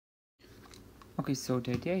Okay, so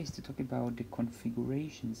the idea is to talk about the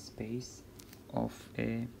configuration space of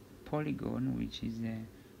a polygon, which is an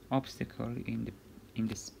obstacle in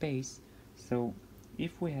the space. So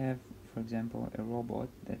if we have, for example, a robot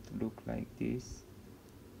that look like this,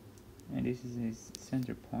 and this is its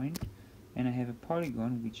center point, and I have a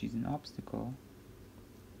polygon which is an obstacle,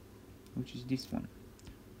 which is this one.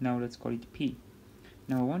 Now let's call it P.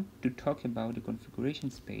 Now I want to talk about the configuration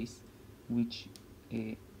space, which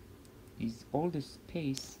is all the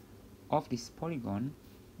space of this polygon,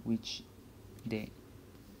 which the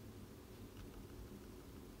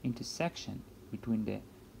intersection between the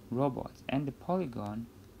robot and the polygon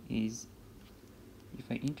is,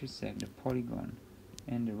 if I intersect the polygon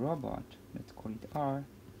and the robot, let's call it R,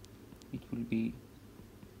 it will be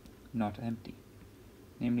not empty.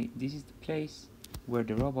 Namely, this is the place where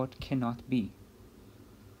the robot cannot be.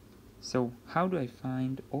 So how do I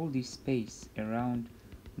find all this space around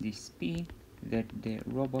this P that the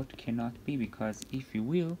robot cannot be? Because if he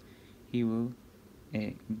will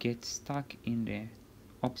get stuck in the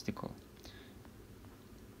obstacle.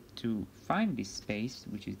 To find this space,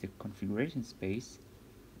 which is the configuration space,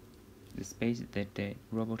 the space that the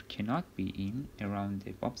robot cannot be in around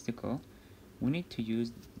the obstacle, we need to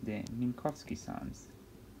use the Minkowski sums.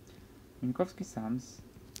 Minkowski sums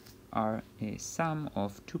are a sum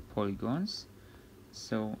of two polygons.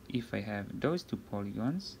 So if I have those two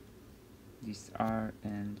polygons, this R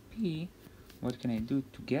and P, what can I do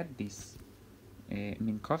to get this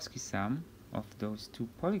Minkowski sum of those two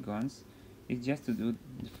polygons? Is just to do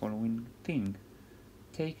the following thing.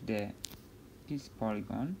 Take this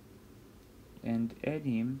polygon and add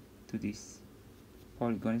him to this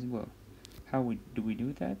polygon as well. How do we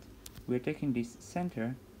do that? We're taking this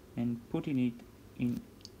center and putting it in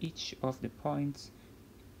each of the points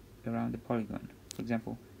around the polygon. For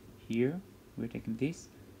example, here we're taking this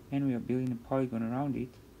and we are building a polygon around it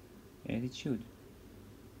as it should.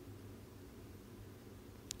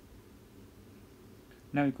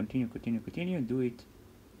 Now we continue, do it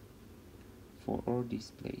for all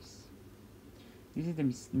these places. This is the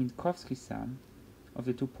Minkowski sum of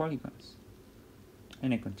the two polygons.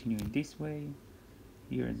 And I continue in this way,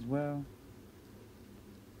 here as well.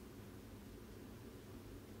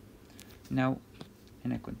 Now,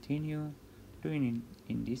 and I continue doing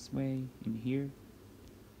it in this way, in here.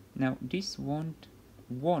 Now this won't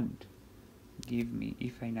give me,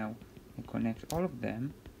 if I connect all of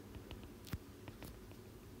them,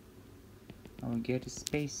 I will get a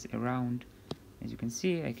space around. As you can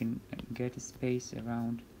see, I can get a space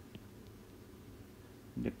around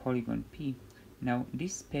the polygon P. Now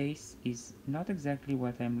this space is not exactly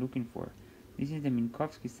what I'm looking for. This is the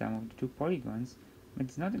Minkowski sum of the two polygons, but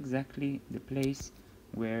it's not exactly the place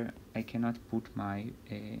where I cannot put my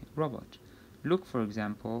robot. Look, for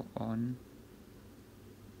example, on,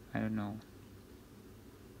 I don't know,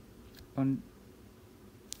 on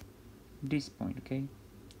this point, okay,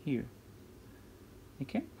 here. I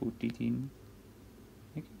can put it in,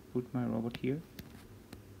 I can put my robot here.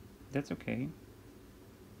 That's okay.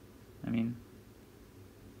 I mean,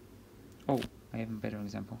 oh, I have a better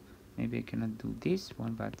example. Maybe I cannot do this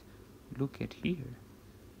one, but look at here.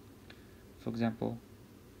 For example,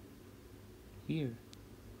 here.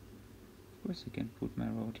 Of course I can put my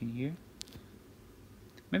robot in here.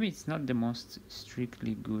 Maybe it's not the most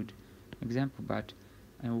strictly good example, but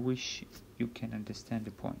I wish you can understand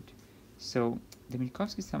the point. So the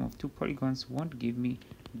Minkowski sum of two polygons won't give me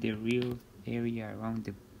the real area around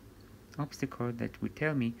the obstacle that will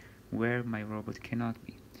tell me where my robot cannot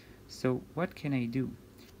be. So what can I do?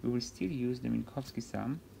 We will still use the Minkowski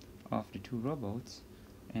sum of the two robots,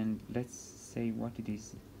 and let's say what it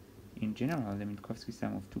is in general. The Minkowski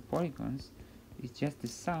sum of two polygons is just the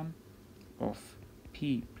sum of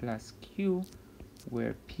P plus Q,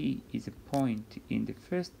 where P is a point in the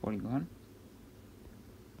first polygon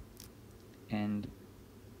and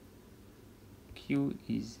Q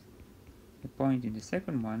is a point in the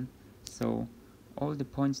second one. So all the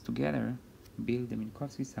points together build the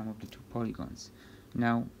Minkowski sum of the two polygons.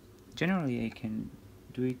 Now generally I can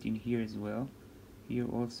do it in here as well. Here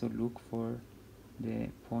also look for the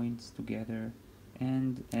points together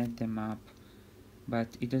and add them up, but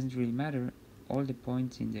it doesn't really matter. All the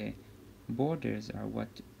points in the borders are what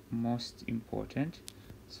most important.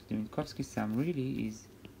 So the Minkowski sum really is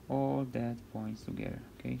all that points together,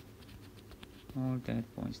 okay? All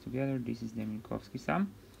that points together, this is the Minkowski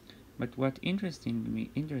sum. But what interests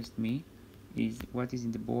me is what is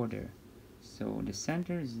in the border. So the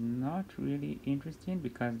center is not really interesting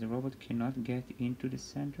because the robot cannot get into the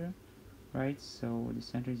center, right? So the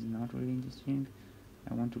center is not really interesting.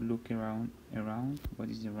 I want to look around what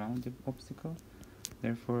is around the obstacle.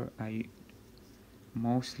 Therefore I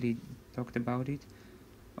mostly talked about it.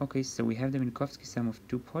 Okay, so we have the Minkowski sum of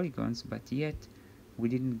two polygons, but yet we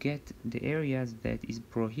didn't get the areas that is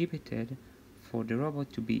prohibited for the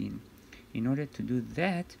robot to be in. In order to do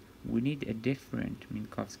that, we need a different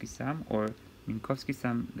Minkowski sum, or Minkowski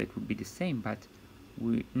sum that would be the same, but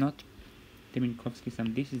we not the Minkowski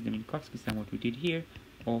sum. This is the Minkowski sum, what we did here,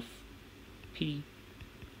 of P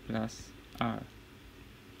plus R.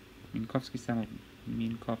 Minkowski sum of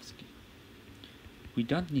Minkowski. We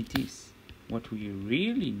don't need this. What we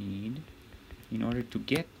really need in order to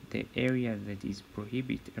get the area that is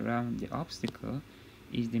prohibited around the obstacle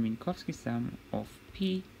is the Minkowski sum of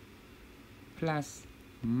P plus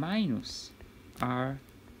minus R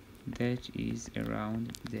that is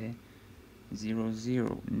around the 0,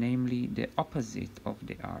 0, namely the opposite of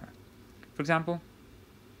the R. For example,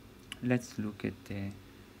 let's look at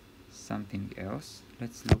something else.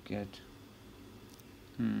 Let's look at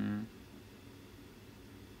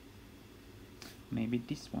maybe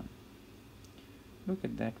this one. Look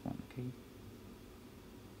at that one, okay?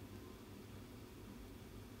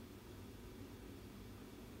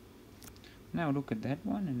 Now look at that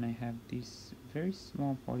one, and I have this very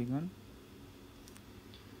small polygon.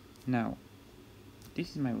 Now,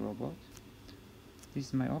 this is my robot. This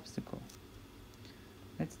is my obstacle.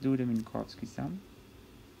 Let's do the Minkowski sum.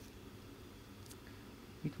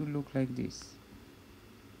 It will look like this.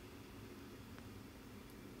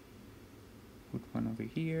 Put one over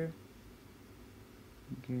here.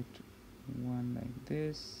 Get one like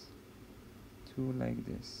this. Two like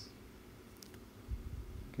this.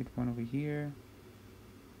 Get one over here.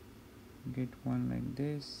 Get one like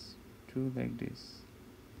this. Two like this.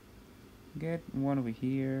 Get one over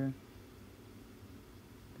here.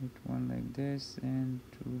 Get one like this, and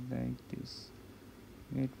two like this.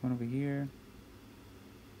 Get one over here.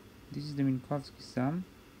 This is the Minkowski sum.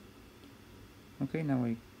 Okay, now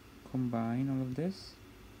I combine all of this.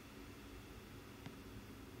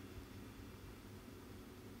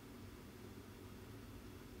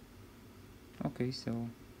 Okay, so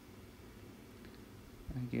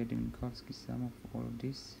I get the Minkowski sum of all of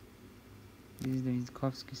this. This is the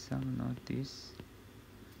Minkowski sum, not this.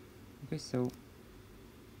 Okay, so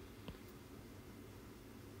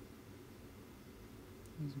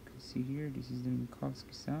as you can see here, this is the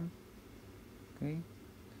Minkowski sum. Okay,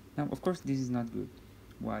 now of course this is not good.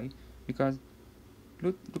 Why? Because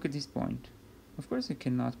look at this point. Of course I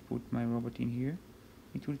cannot put my robot in here.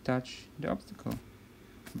 It will touch the obstacle.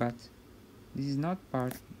 But this is not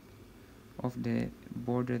part of the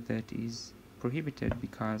border that is prohibited,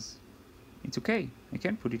 because it's okay. I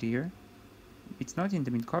can put it here. It's not in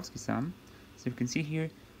the Minkowski sum. So you can see here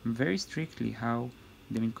very strictly how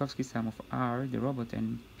the Minkowski sum of R, the robot,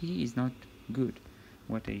 and P is not good.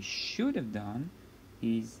 What I should have done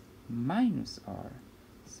is minus R.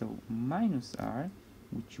 So minus R,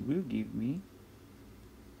 which will give me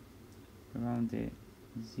around the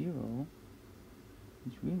 0,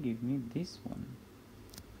 which will give me this one.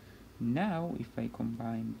 Now if I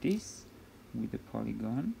combine this with the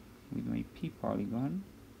polygon, with my P polygon,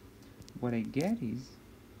 what I get is,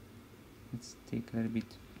 let's take a little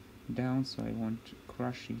bit down so I won't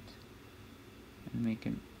crush it and make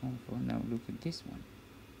an awful. Now look at this one.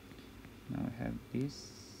 Now I have this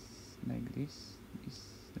like this.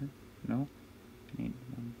 No, I need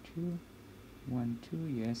 1, 2, 1, 2.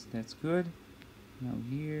 Yes, that's good. Now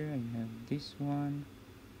here I have this one.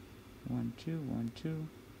 1, 2, 1, 2.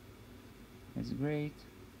 That's great.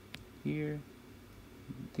 Here,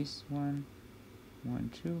 this one. 1,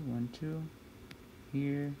 2, 1, 2.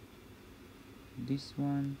 Here, this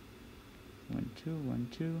one. 1, 2, 1,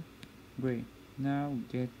 2. Great. Now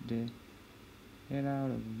get the hell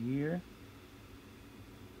out of here.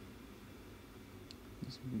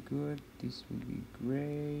 This will be good. This will be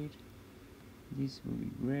great. This will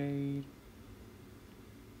be great.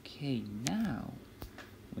 Okay, now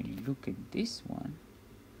when you look at this one,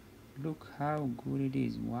 look how good it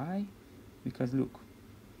is. Why? Because look,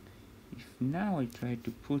 if now I try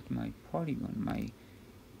to put my polygon,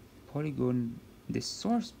 the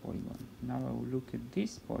source polygon, now I will look at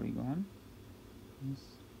this polygon,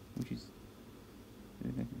 which is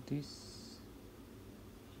like this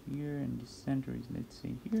here, and the center is, let's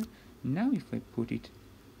say, here. Now if I put it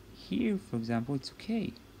here, for example, it's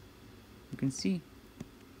okay. You can see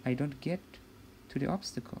I don't get to the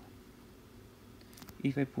obstacle.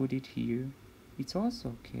 If I put it here, it's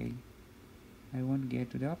also okay. I won't get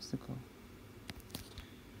to the obstacle.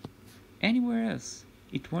 Anywhere else,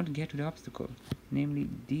 it won't get to the obstacle. Namely,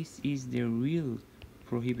 this is the real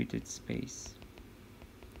prohibited space.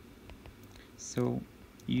 So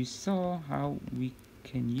you saw how we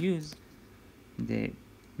can use the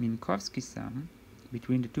Minkowski sum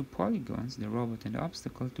between the two polygons, the robot and the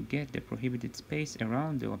obstacle, to get the prohibited space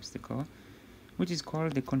around the obstacle, which is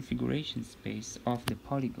called the configuration space of the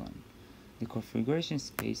polygon, the configuration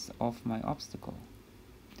space of my obstacle.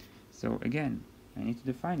 So again, I need to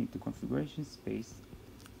define it. The configuration space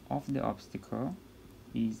of the obstacle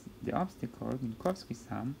is the obstacle Minkowski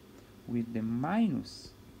sum with the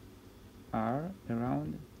minus r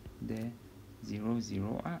around the 0,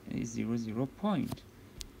 point.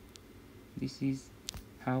 This is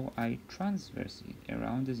how I transverse it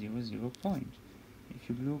around the 0, point. If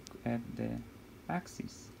you look at the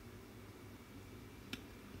axis,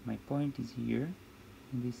 my point is here,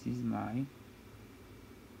 and this is my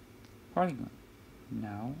polygon.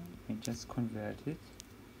 Now I just convert it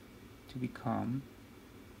to become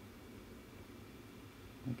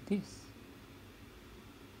like this.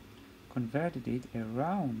 Converted it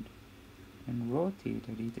around and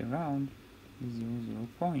rotated it around the 0,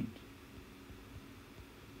 point.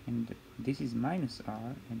 And this is minus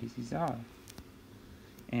r and this is r.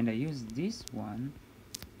 And I use this one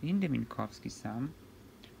in the Minkowski sum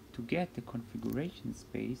to get the configuration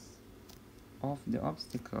space of the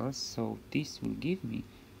obstacle. So this will give me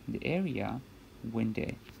the area when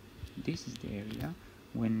this is the area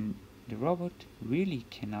when the robot really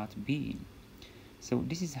cannot be in. So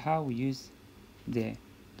this is how we use the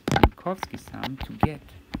Minkowski sum to get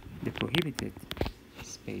the prohibited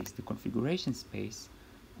space, the configuration space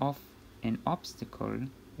of an obstacle,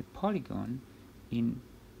 a polygon, in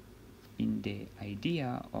the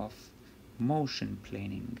idea of motion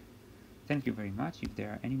planning. Thank you very much. If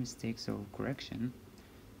there are any mistakes or correction,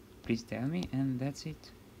 please tell me, and that's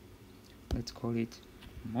it. Let's call it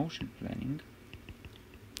motion planning.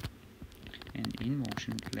 And in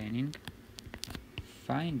motion planning,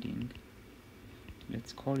 finding,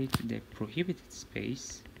 let's call it the prohibited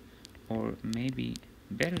space, or maybe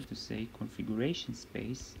better to say configuration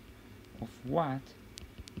space of what?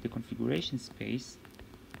 The configuration space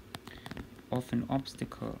of an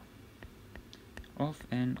obstacle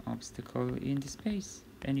in the space.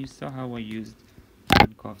 And you saw how I used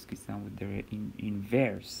Minkowski sum with the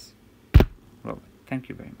inverse robot. Thank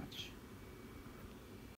you very much.